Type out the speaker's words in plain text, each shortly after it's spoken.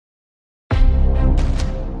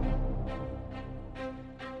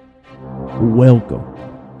Welcome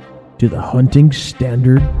to the Hunting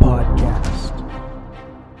Standard Podcast,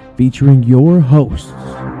 featuring your hosts,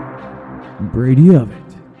 Brady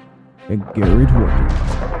Ovett and Garrett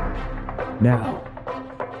Horton. Now,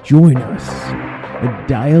 join us and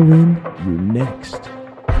dial in your next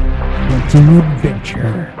hunting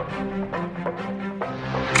adventure.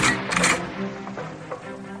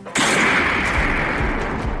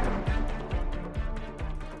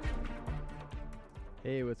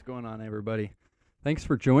 Hey, what's going on, everybody? Thanks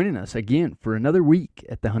for joining us again for another week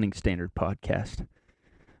at the Hunting Standard Podcast.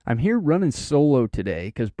 I'm here running solo today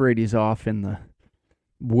because Brady's off in the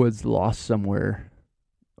woods, lost somewhere,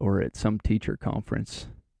 or at some teacher conference.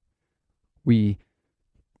 We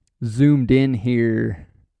zoomed in here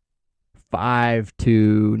 5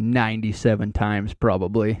 to 97 times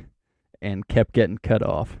probably and kept getting cut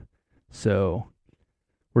off. So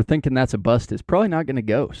we're thinking that's a bust. It's probably not going to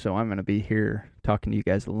go, so I'm going to be here talking to you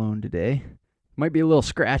guys alone today. Might be a little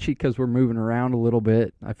scratchy because we're moving around a little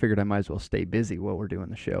bit. I figured I might as well stay busy while we're doing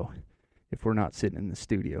the show if we're not sitting in the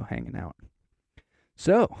studio hanging out.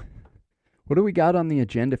 So, what do we got on the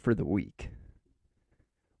agenda for the week?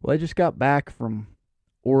 Well, I just got back from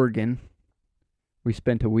Oregon. We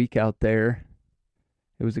spent a week out there.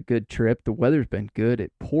 It was a good trip. The weather's been good.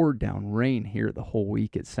 It poured down rain here the whole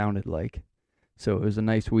week, it sounded like. So it was a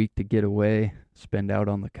nice week to get away, spend out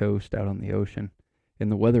on the coast, out on the ocean.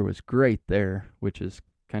 And the weather was great there, which is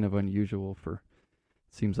kind of unusual for,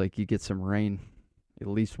 seems like you get some rain at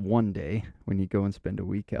least one day when you go and spend a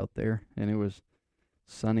week out there. And it was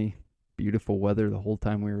sunny, beautiful weather the whole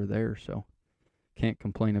time we were there. So can't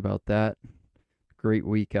complain about that. Great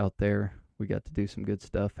week out there. We got to do some good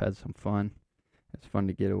stuff, had some fun. It's fun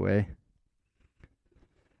to get away.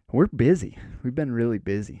 We're busy. We've been really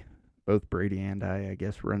busy. Both Brady and I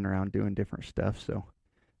guess, running around doing different stuff, so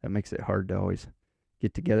that makes it hard to always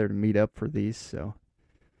get together to meet up for these, so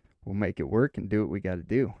we'll make it work and do what we got to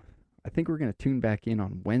do. I think we're going to tune back in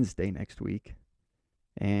on Wednesday next week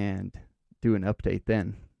and do an update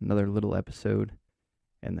then, another little episode,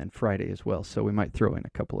 and then Friday as well, so we might throw in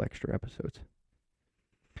a couple extra episodes.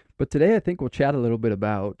 But today I think we'll chat a little bit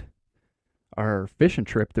about our fishing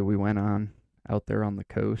trip that we went on out there on the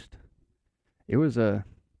coast. It was a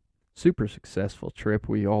super successful trip.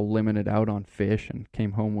 We all limited out on fish and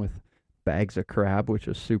came home with bags of crab, which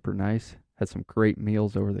was super nice. Had some great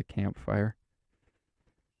meals over the campfire.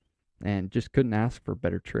 And just couldn't ask for a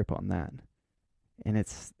better trip on that. And it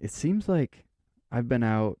seems like I've been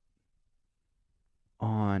out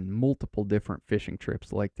on multiple different fishing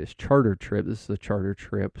trips like this charter trip. This is a charter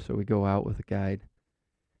trip, so we go out with a guide.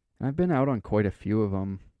 And I've been out on quite a few of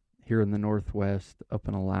them here in the Northwest, up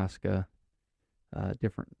in Alaska,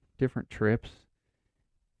 different trips,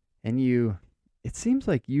 and it seems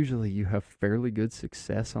like usually you have fairly good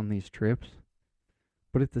success on these trips,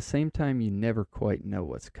 but at the same time you never quite know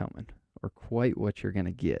what's coming or quite what you're going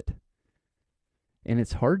to get. And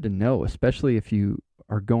it's hard to know, especially if you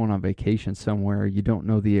are going on vacation somewhere, you don't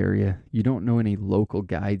know the area, you don't know any local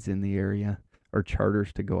guides in the area or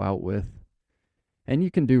charters to go out with, and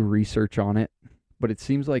you can do research on it, but it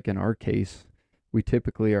seems like in our case we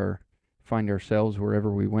typically find ourselves wherever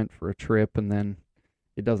we went for a trip, and then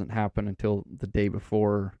it doesn't happen until the day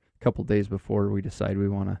before, a couple days before we decide we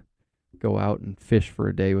want to go out and fish for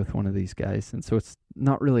a day with one of these guys. And so it's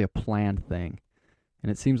not really a planned thing.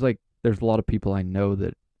 And it seems like there's a lot of people I know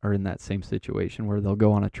that are in that same situation where they'll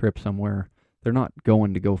go on a trip somewhere. They're not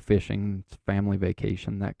going to go fishing, it's family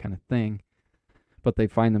vacation, that kind of thing. But they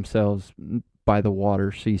find themselves by the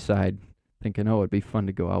water, seaside, thinking, oh, it'd be fun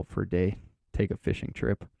to go out for a day, take a fishing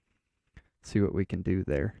trip. See what we can do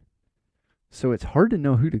there. So it's hard to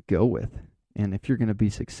know who to go with and if you're going to be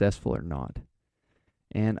successful or not.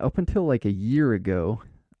 And up until like a year ago,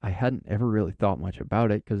 I hadn't ever really thought much about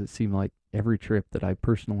it because it seemed like every trip that I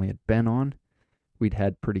personally had been on, we'd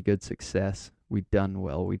had pretty good success. We'd done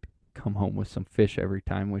well. We'd come home with some fish every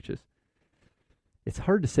time, it's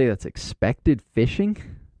hard to say that's expected fishing,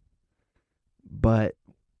 but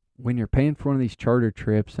when you're paying for one of these charter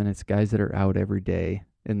trips and it's guys that are out every day,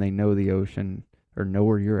 and they know the ocean or know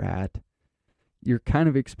where you're at, you're kind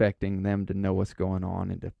of expecting them to know what's going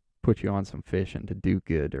on and to put you on some fish and to do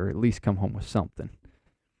good, or at least come home with something.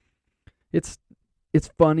 It's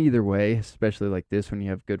fun either way, especially like this when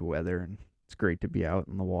you have good weather, and it's great to be out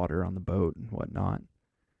in the water on the boat and whatnot.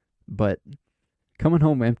 But coming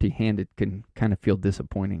home empty-handed can kind of feel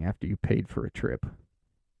disappointing after you paid for a trip.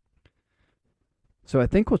 So I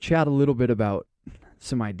think we'll chat a little bit about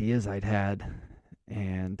some ideas I'd had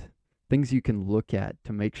and things you can look at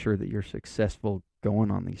to make sure that you're successful going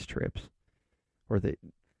on these trips, or that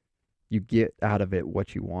you get out of it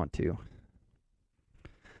what you want to.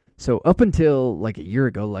 So up until like a year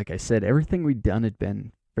ago, like I said, everything we'd done had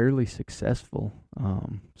been fairly successful.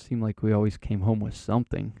 Seemed like we always came home with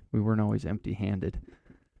something. We weren't always empty-handed.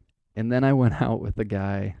 And then I went out with a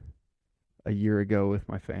guy a year ago with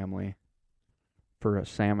my family for a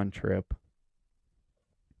salmon trip.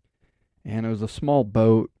 And it was a small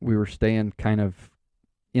boat. We were staying kind of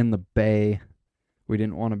in the bay. We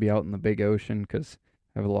didn't want to be out in the big ocean because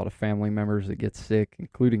I have a lot of family members that get sick,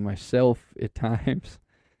 including myself at times.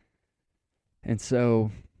 And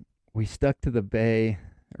so we stuck to the bay,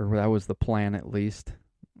 or that was the plan at least.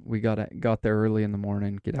 We got there early in the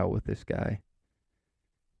morning, get out with this guy.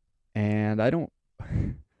 And I don't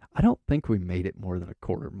think we made it more than a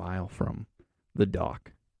quarter mile from the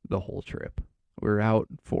dock the whole trip. We were out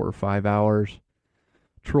 4 or 5 hours,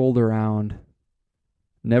 trolled around,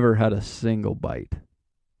 never had a single bite.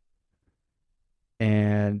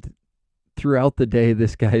 And throughout the day,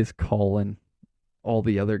 this guy is calling all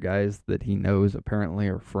the other guys that he knows, apparently,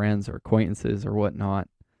 or friends or acquaintances or whatnot,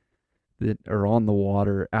 that are on the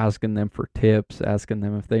water, asking them for tips, asking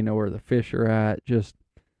them if they know where the fish are at, just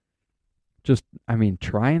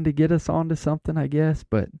trying to get us onto something, I guess,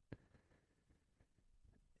 but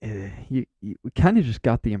we kind of just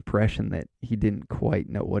got the impression that he didn't quite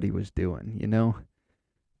know what he was doing,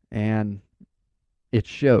 and it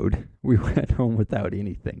showed. We went home without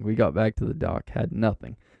anything. We got back to the dock, had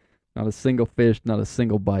nothing. Not a single fish, not a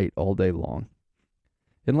single bite all day long.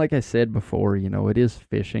 And like I said before, it is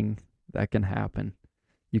fishing. That can happen.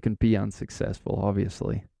 You can be unsuccessful,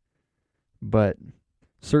 obviously. But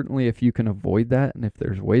certainly if you can avoid that, and if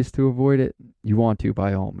there's ways to avoid it, you want to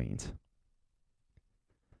by all means.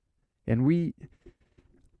 And we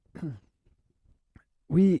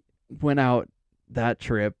went out that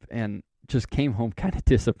trip and just came home kind of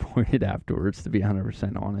disappointed afterwards, to be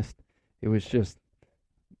 100% honest. It was just,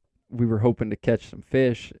 we were hoping to catch some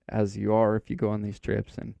fish, as you are if you go on these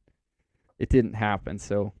trips, and it didn't happen.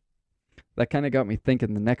 So that kind of got me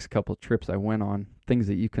thinking the next couple trips I went on, things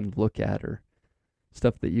that you can look at or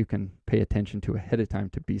stuff that you can pay attention to ahead of time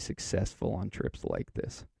to be successful on trips like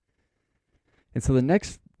this. And so the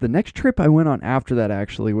next trip I went on after that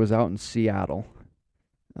actually was out in Seattle.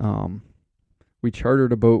 We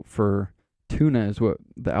chartered a boat for tuna,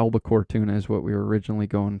 the albacore tuna is what we were originally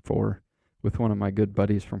going for, with one of my good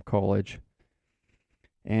buddies from college.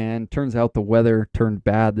 And turns out the weather turned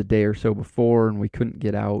bad the day or so before, and we couldn't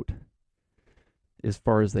get out as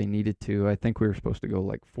far as they needed to. I think we were supposed to go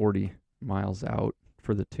like 40 miles out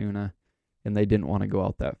for the tuna, and they didn't want to go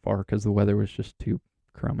out that far because the weather was just too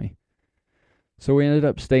crummy. So we ended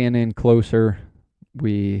up staying in closer.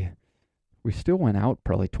 We still went out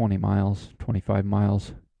probably 20 miles, 25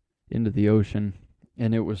 miles into the ocean,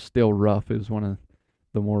 and it was still rough. It was one of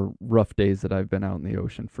the more rough days that I've been out in the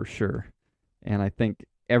ocean for sure. And I think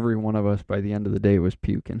every one of us by the end of the day was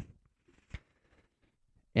puking.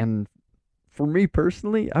 And for me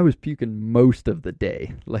personally, I was puking most of the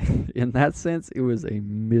day. Like, in that sense, it was a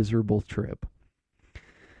miserable trip.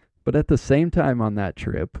 But at the same time on that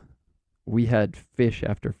trip, we had fish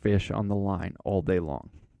after fish on the line all day long.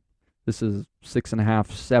 This is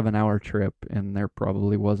 6.5, 7 hour trip, and there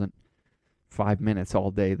probably wasn't 5 minutes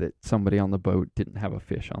all day that somebody on the boat didn't have a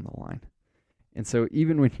fish on the line. And so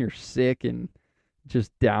even when you're sick and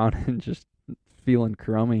just down and just feeling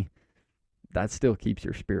crummy, that still keeps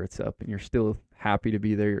your spirits up, and you're still happy to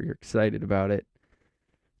be there. You're excited about it.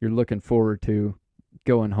 You're looking forward to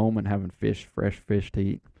going home and having fresh fish to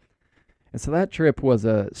eat. And so that trip was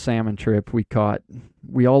a salmon trip.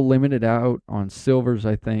 We all limited out on silvers,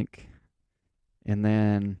 I think. And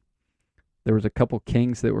then there was a couple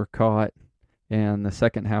kings that were caught. And the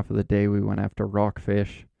second half of the day, we went after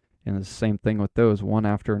rockfish. And it's the same thing with those, one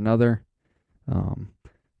after another.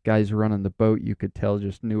 Guys running the boat, you could tell,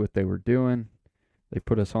 just knew what they were doing. They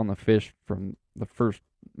put us on the fish from the first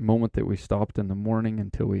moment that we stopped in the morning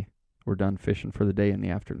until we were done fishing for the day in the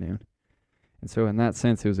afternoon. And so in that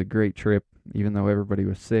sense, it was a great trip, even though everybody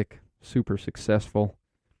was sick, super successful.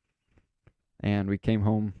 And we came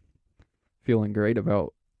home feeling great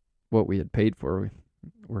about what we had paid for.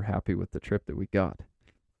 We're happy with the trip that we got.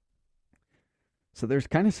 So there's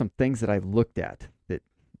kind of some things that I looked at, that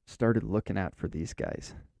started looking at for these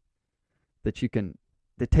guys, that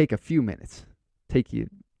take a few minutes, take you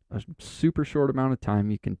a super short amount of time.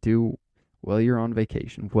 You can do while you're on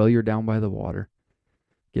vacation, while you're down by the water.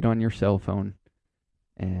 Get on your cell phone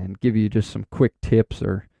and give you just some quick tips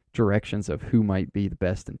or directions of who might be the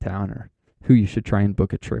best in town, or who you should try and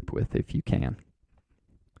book a trip with if you can.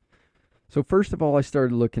 So first of all, I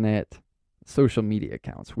started looking at social media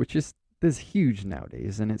accounts, which is huge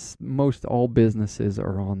nowadays, and it's most all businesses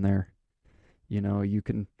are on there. You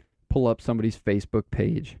can pull up somebody's Facebook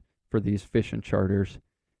page for these fishing charters,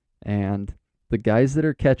 and the guys that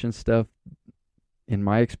are catching stuff, in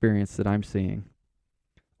my experience that I'm seeing,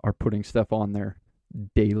 are putting stuff on there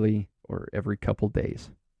daily or every couple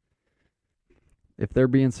days. If they're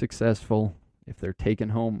being successful, if they're taking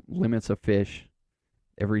home limits of fish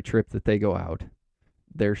every trip that they go out,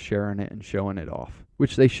 they're sharing it and showing it off,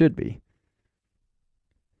 which they should be.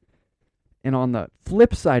 And on the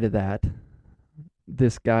flip side of that,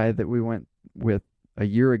 this guy that we went with a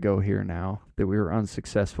year ago here now, that we were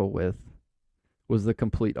unsuccessful with, was the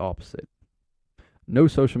complete opposite. No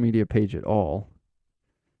social media page at all.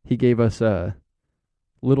 He gave us a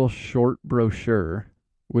little short brochure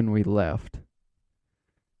when we left.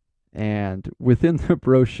 And within the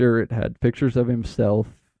brochure, it had pictures of himself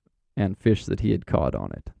and fish that he had caught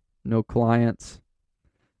on it. No clients,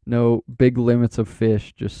 no big limits of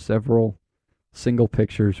fish, just several single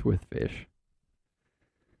pictures with fish.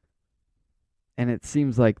 And it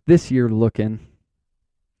seems like this year looking,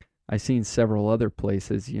 I seen several other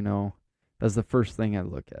places, that's the first thing I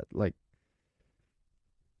look at. Like,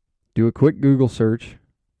 do a quick Google search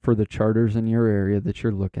for the charters in your area that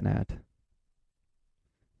you're looking at.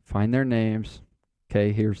 Find their names.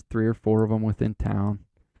 Okay, here's 3 or 4 of them within town.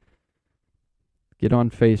 Get on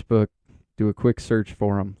Facebook, do a quick search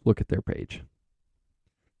for them, look at their page.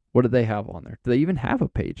 What do they have on there? Do they even have a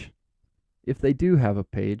page? If they do have a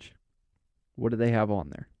page, what do they have on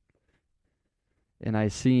there? And I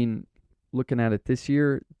seen, looking at it this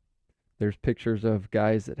year, there's pictures of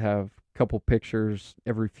guys that have a couple pictures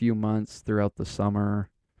every few months throughout the summer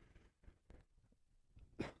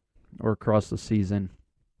or across the season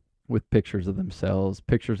with pictures of themselves,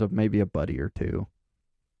 pictures of maybe a buddy or two,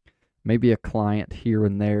 maybe a client here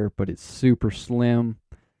and there, but it's super slim,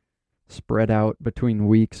 spread out between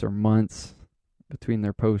weeks or months between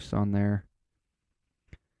their posts on there.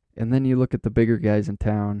 And then you look at the bigger guys in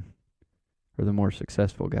town, or the more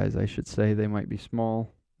successful guys, I should say. They might be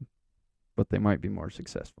small, but they might be more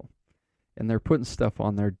successful. And they're putting stuff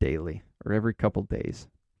on there daily or every couple days.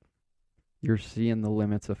 You're seeing the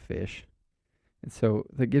limits of fish. And so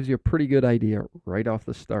that gives you a pretty good idea right off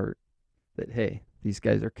the start that, hey, these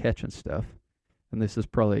guys are catching stuff, and this is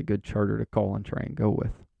probably a good charter to call and try and go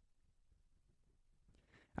with.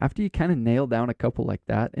 After you kind of nail down a couple like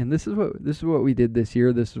that, and this is what we did this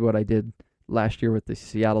year. This is what I did last year with the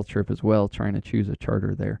Seattle trip as well, trying to choose a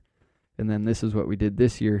charter there. And then this is what we did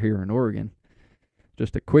this year here in Oregon.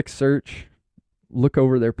 Just a quick search, look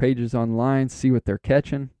over their pages online, see what they're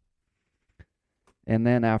catching. And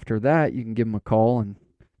then after that, you can give them a call and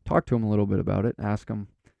talk to them a little bit about it. Ask them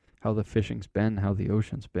how the fishing's been, how the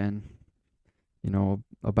ocean's been,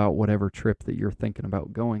 about whatever trip that you're thinking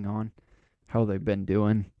about going on, how they've been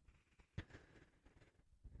doing,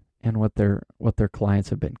 and what their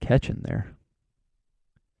clients have been catching there.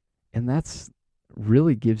 And that's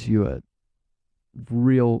really gives you a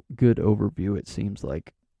real good overview, it seems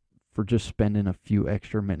like, for just spending a few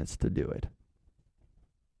extra minutes to do it.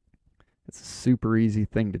 It's a super easy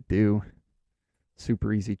thing to do,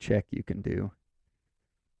 super easy check you can do.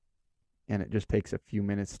 And it just takes a few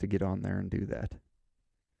minutes to get on there and do that.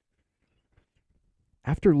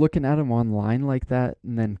 After looking at them online like that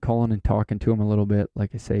and then calling and talking to them a little bit,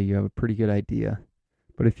 like I say, you have a pretty good idea.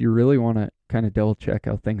 But if you really want to kind of double check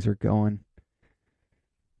how things are going,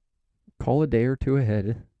 call a day or two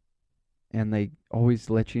ahead, and they always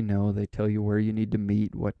let you know. They tell you where you need to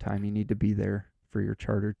meet, what time you need to be there for your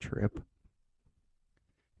chartered trip.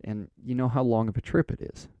 And you know how long of a trip it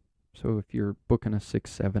is. So if you're booking a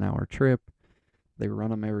 6-7 hour trip, they run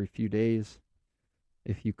them every few days.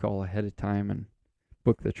 If you call ahead of time and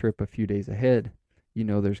book the trip a few days ahead, you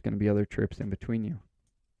know there's going to be other trips in between you.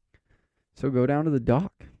 So go down to the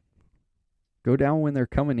dock. Go down when they're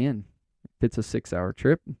coming in. If it's a 6-hour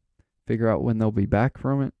trip, figure out when they'll be back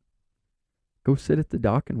from it. Go sit at the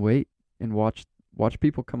dock and wait and watch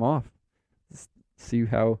people come off. See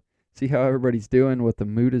how everybody's doing, what the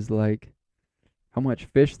mood is like, how much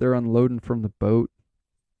fish they're unloading from the boat.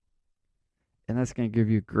 And that's going to give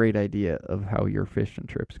you a great idea of how your fishing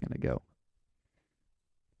trip's going to go.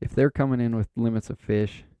 If they're coming in with limits of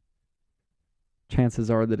fish, chances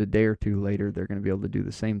are that a day or two later they're going to be able to do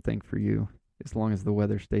the same thing for you, as long as the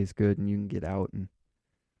weather stays good and you can get out and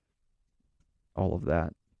all of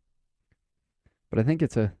that. But I think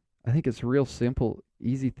it's a real simple,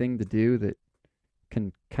 easy thing to do that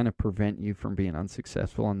can kind of prevent you from being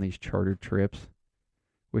unsuccessful on these chartered trips,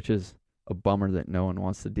 which is a bummer that no one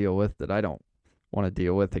wants to deal with, that I don't want to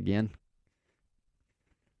deal with again.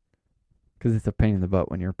 Because it's a pain in the butt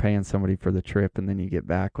when you're paying somebody for the trip and then you get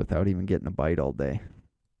back without even getting a bite all day.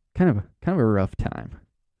 Kind of a rough time.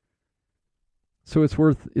 So it's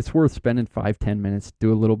worth spending 5-10 minutes,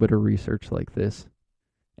 do a little bit of research like this,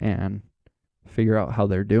 and figure out how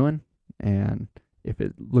they're doing, and if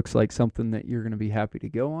it looks like something that you're going to be happy to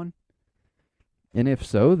go on. And if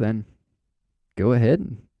so, then go ahead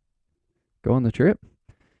and go on the trip.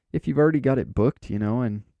 If you've already got it booked,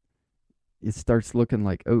 and it starts looking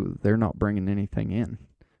like, oh, they're not bringing anything in.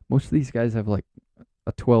 Most of these guys have like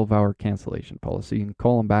a 12-hour cancellation policy. You can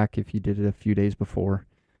call them back if you did it a few days before.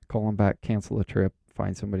 Call them back, cancel the trip,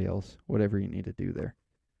 find somebody else, whatever you need to do there.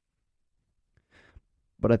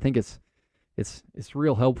 But I think it's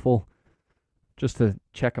real helpful just to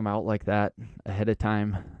check them out like that ahead of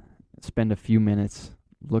time. Spend a few minutes,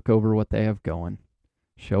 look over what they have going,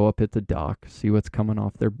 show up at the dock, see what's coming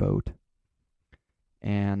off their boat,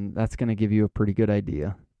 and that's going to give you a pretty good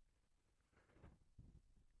idea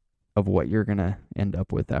of what you're going to end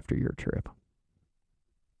up with after your trip.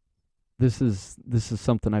 This is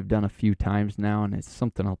something I've done a few times now, and it's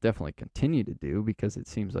something I'll definitely continue to do because it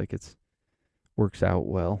seems like it's works out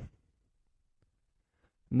well.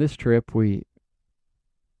 And this trip we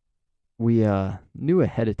knew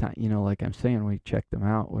ahead of time, like I'm saying, we checked them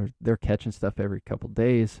out. They're catching stuff every couple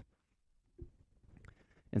days.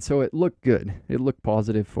 And so it looked good. It looked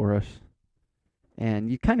positive for us. And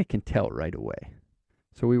you kind of can tell right away.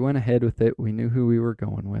 So we went ahead with it. We knew who we were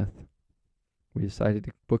going with. We decided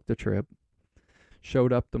to book the trip.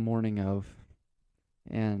 Showed up the morning of.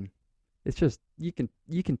 And it's just, you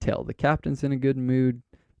can tell. The captain's in a good mood.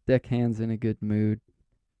 Deckhand's in a good mood.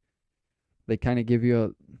 They kind of give you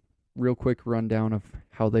a real quick rundown of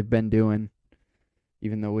how they've been doing.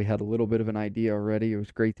 Even though we had a little bit of an idea already, it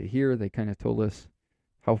was great to hear. They kind of told us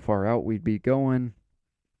how far out we'd be going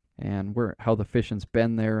and how the fishing's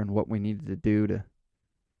been there and what we needed to do to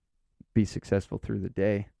be successful through the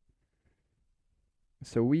day.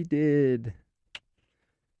 So we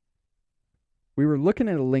were looking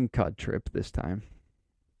at a lingcod trip this time,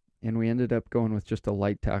 and we ended up going with just a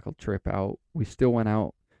light tackle trip out. We still went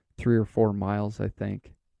out 3 or 4 miles, I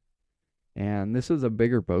think. And this is a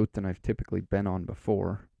bigger boat than I've typically been on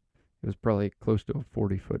before. It was probably close to a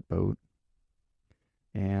 40-foot boat.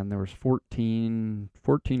 And there was 14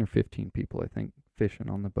 or 15 people, I think, fishing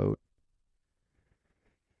on the boat.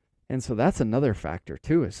 And so that's another factor,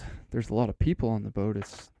 too, is there's a lot of people on the boat.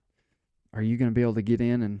 Are you going to be able to get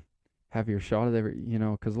in and have your shot of every,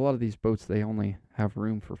 because a lot of these boats, they only have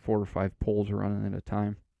room for 4 or 5 poles running at a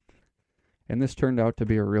time. And this turned out to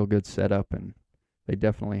be a real good setup, and they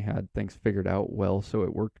definitely had things figured out well, so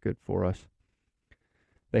it worked good for us.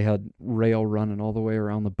 They had rail running all the way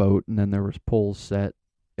around the boat, and then there was poles set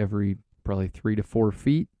every probably 3 to 4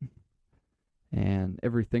 feet, and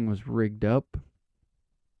everything was rigged up.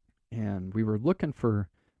 And we were looking for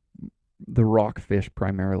the rockfish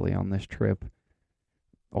primarily on this trip,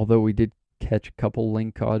 although we did catch a couple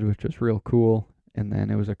lingcod, which was real cool, and then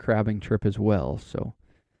it was a crabbing trip as well. So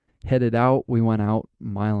headed out, we went out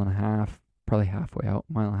 1.5 miles, probably halfway out,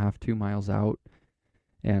 1.5 miles, 2 miles out,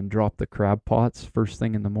 and dropped the crab pots first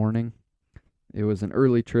thing in the morning. It was an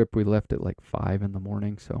early trip. We left at like 5 in the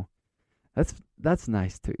morning, so that's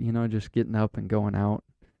nice too. Just getting up and going out,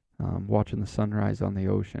 watching the sunrise on the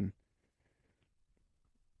ocean.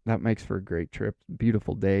 That makes for a great trip.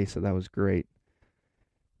 Beautiful day, so that was great.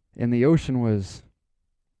 And the ocean was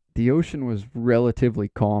relatively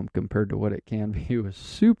calm compared to what it can be. It was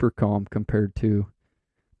super calm compared to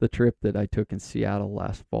the trip that I took in Seattle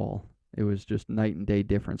last fall. It was just night and day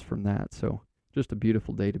difference from that. So just a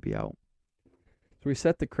beautiful day to be out. So we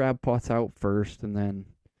set the crab pots out first and then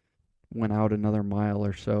went out another mile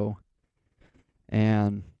or so.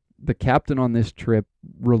 And the captain on this trip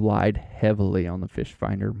relied heavily on the fish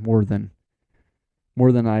finder more than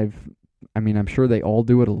I'm sure they all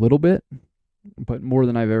do it a little bit, but more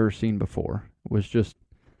than I've ever seen before. It was just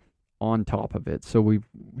on top of it. So we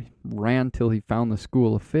ran till he found the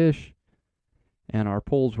school of fish, and our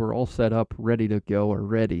poles were all set up, ready to go, or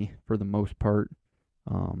ready for the most part.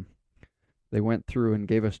 They went through and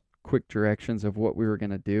gave us quick directions of what we were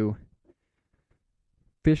going to do.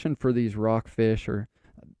 Fishing for these rockfish, or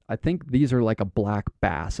I think these are like a black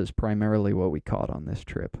bass, is primarily what we caught on this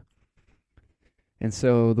trip. And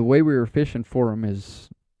so the way we were fishing for them is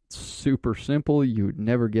super simple. You would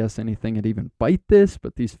never guess anything would even bite this,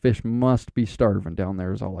 but these fish must be starving down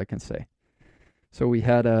there is all I can say. So we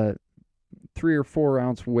had a 3 or 4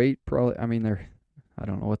 ounce weight, probably. I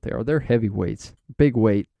don't know what they are. They're heavy weights, big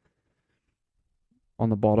weight on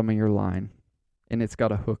the bottom of your line, and it's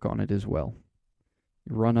got a hook on it as well.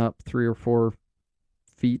 You run up 3 or 4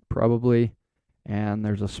 feet probably, and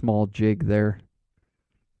there's a small jig there.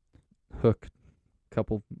 Hook,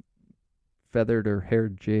 couple feathered or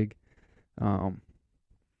haired jig. The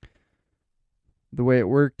way it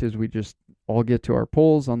worked is we just all get to our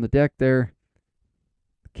poles on the deck there.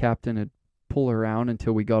 The captain would pull around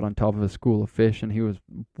until we got on top of a school of fish, and he was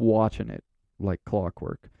watching it like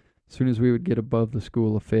clockwork. As soon as we would get above the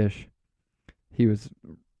school of fish, he was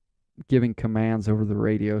giving commands over the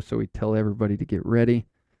radio, so he'd tell everybody to get ready.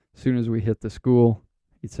 As soon as we hit the school,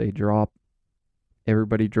 he'd say drop.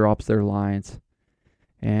 Everybody drops their lines.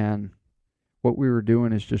 And what we were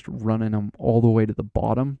doing is just running them all the way to the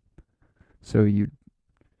bottom. So you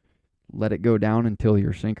let it go down until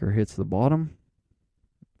your sinker hits the bottom.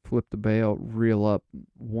 Flip the bail, reel up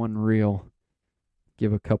one reel,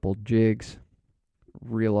 give a couple jigs,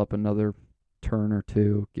 reel up another turn or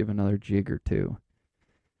two, give another jig or two,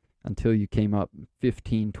 until you came up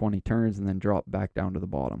 15, 20 turns and then drop back down to the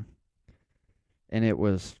bottom. And it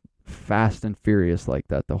was fast and furious like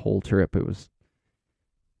that the whole trip.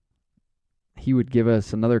 He would give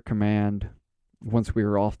us another command once we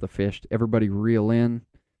were off the fish. Everybody reel in.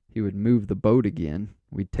 He would move the boat again.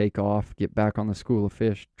 We'd take off, get back on the school of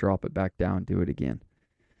fish, drop it back down, do it again.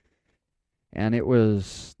 And it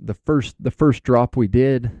was the first drop we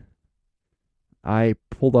did. I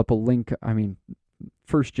pulled up a link.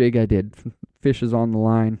 First jig I did, fish is on the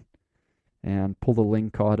line, and pulled a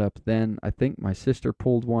ling cod up then. I think my sister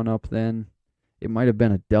pulled one up then. It might have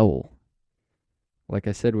been a double. Like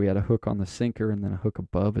I said, we had a hook on the sinker and then a hook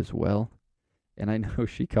above as well. And I know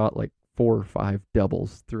she caught like 4 or 5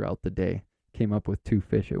 doubles throughout the day. Came up with 2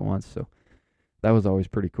 fish at once, so that was always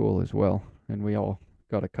pretty cool as well. And we all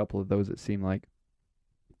got a couple of those, it seemed like.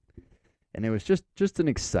 And it was just an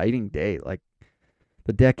exciting day. Like,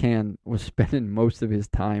 the deckhand was spending most of his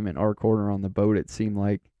time in our corner on the boat, it seemed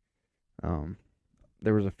like.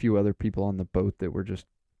 There was a few other people on the boat that were just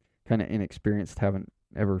kind of inexperienced, haven't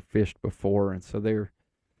ever fished before, and so they're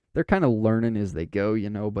kind of learning as they go,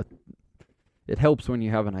 but it helps when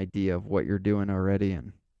you have an idea of what you're doing already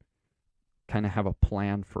and kind of have a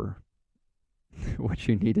plan for what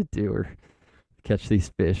you need to do or catch these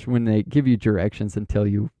fish. When they give you directions and tell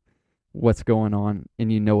you what's going on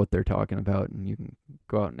and you know what they're talking about and you can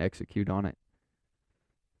go out and execute on it.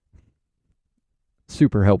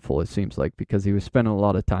 Super helpful, it seems like, because he was spending a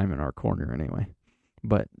lot of time in our corner anyway.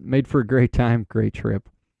 But made for a great time, great trip.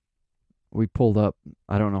 We pulled up,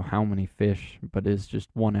 I don't know how many fish, but it's just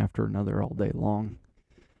one after another all day long.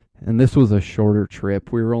 And this was a shorter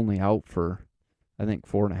trip. We were only out for, I think,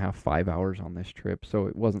 4.5, 5 hours on this trip. So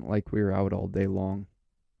it wasn't like we were out all day long.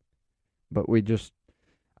 But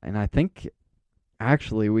and I think,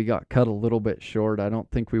 actually, we got cut a little bit short. I don't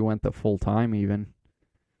think we went the full time even.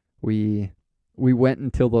 We went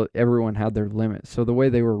until everyone had their limit. So the way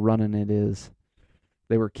they were running it is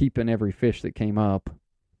they were keeping every fish that came up.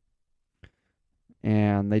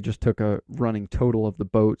 And they just took a running total of the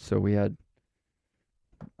boat. So we had,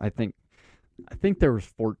 I think there was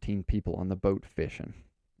 14 people on the boat fishing.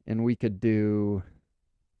 And we could do,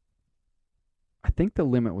 I think the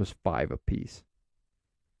limit was 5 apiece.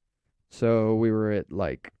 So we were at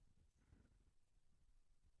like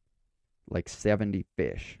 70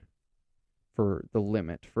 fish for the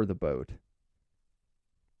limit for the boat.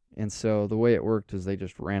 And so the way it worked is they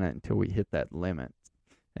just ran it until we hit that limit.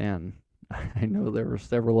 And I know there were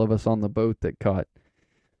several of us on the boat that caught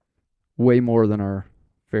way more than our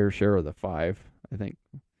fair share of the 5. I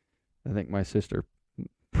think my sister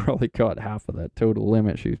probably caught half of that total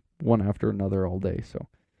limit. She one after another all day. So,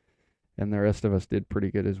 and the rest of us did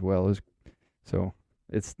pretty good as well. So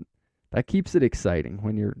that keeps it exciting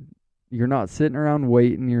when you're not sitting around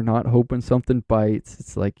waiting. You're not hoping something bites.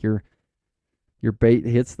 It's like your bait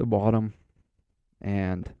hits the bottom,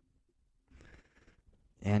 and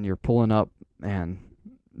you're pulling up, and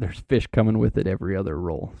there's fish coming with it every other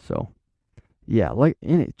roll. So, yeah,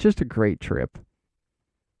 it's just a great trip.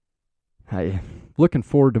 I'm looking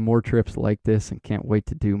forward to more trips like this and can't wait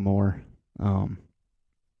to do more.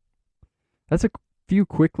 That's a few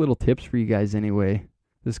quick little tips for you guys anyway.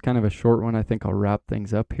 This is kind of a short one. I think I'll wrap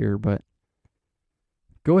things up here, but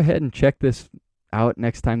go ahead and check this out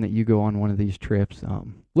next time that you go on one of these trips.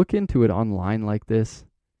 Look into it online like this.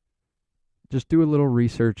 Just do a little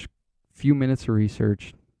research, few minutes of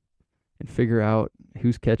research, and figure out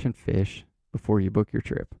who's catching fish before you book your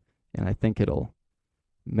trip. And I think it'll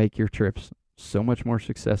make your trips so much more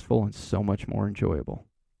successful and so much more enjoyable.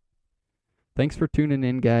 Thanks for tuning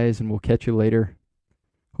in, guys, and we'll catch you later.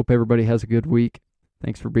 Hope everybody has a good week.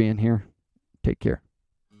 Thanks for being here. Take care.